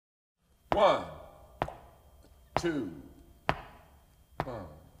One, two, one,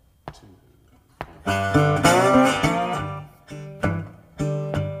 two, three.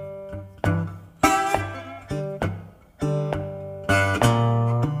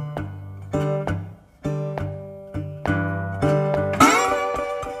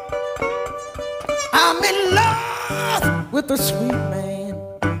 I'm in love with the sweet man,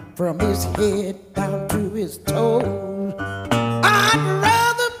 from his head down to his toes. I'd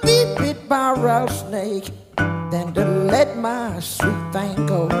rather be bit by a rattlesnake than to let my sweet thing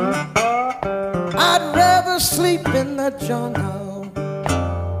go. I'd rather sleep in the jungle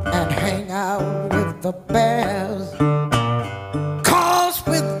and hang out with the bears, 'cause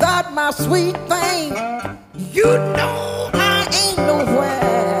without my sweet thing, you know I ain't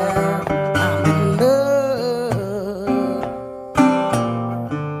nowhere. I'm in love.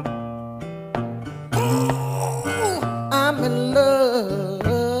 Oh, I'm in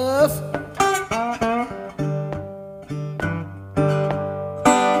love.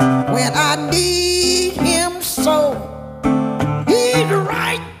 When I need him so, he's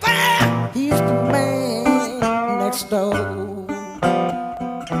right there. He's the man next door.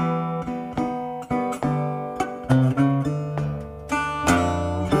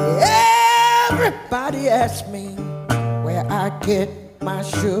 Everybody asks me where I get my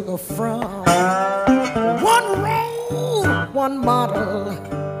sugar from. One roll, one model,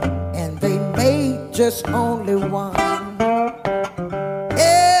 and they made just only one.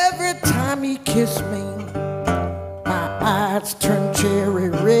 Every time he kissed me, my eyes turn cherry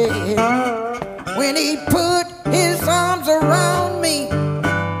red. When he put his arms around me,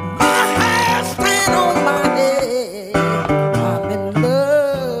 my hair stand on my head. I'm in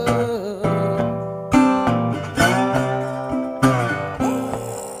love.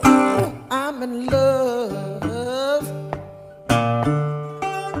 Oh, I'm in love.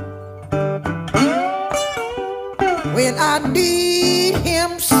 When I need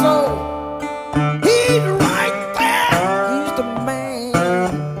him so, he's right there. He's the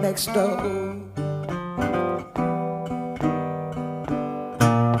man next door.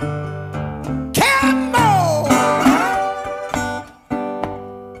 Keb Mo.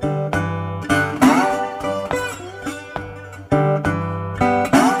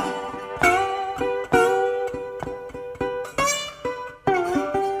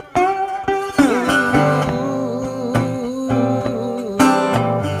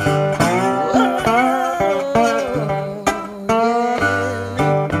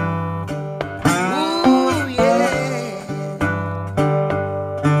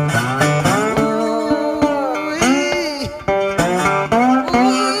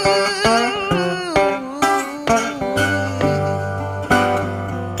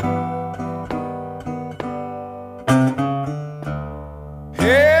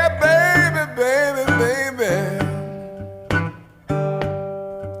 Hey, baby, baby, baby,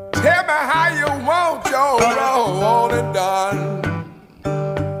 tell me how you want your roll it done.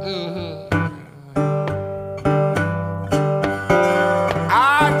 I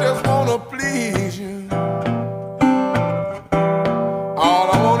just wanna please you. All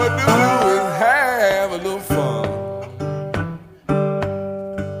I wanna do is have a little fun.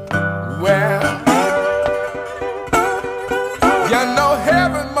 Well, you know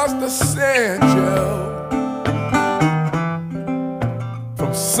heaven must have sent you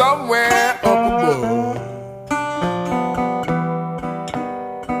from somewhere up above.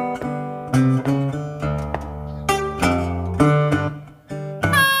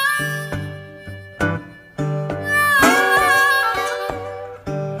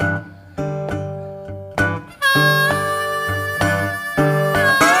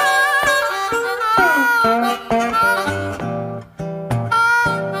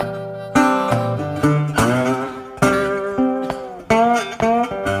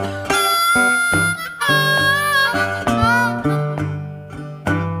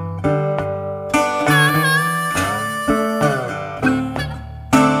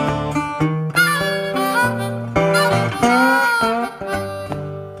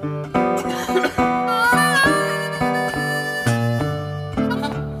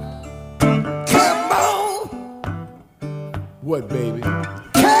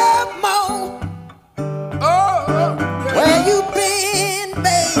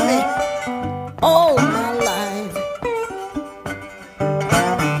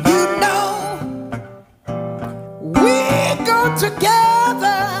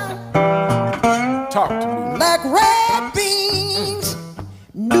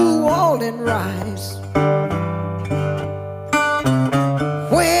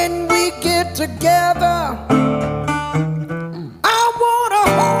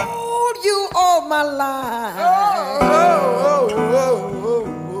 my life.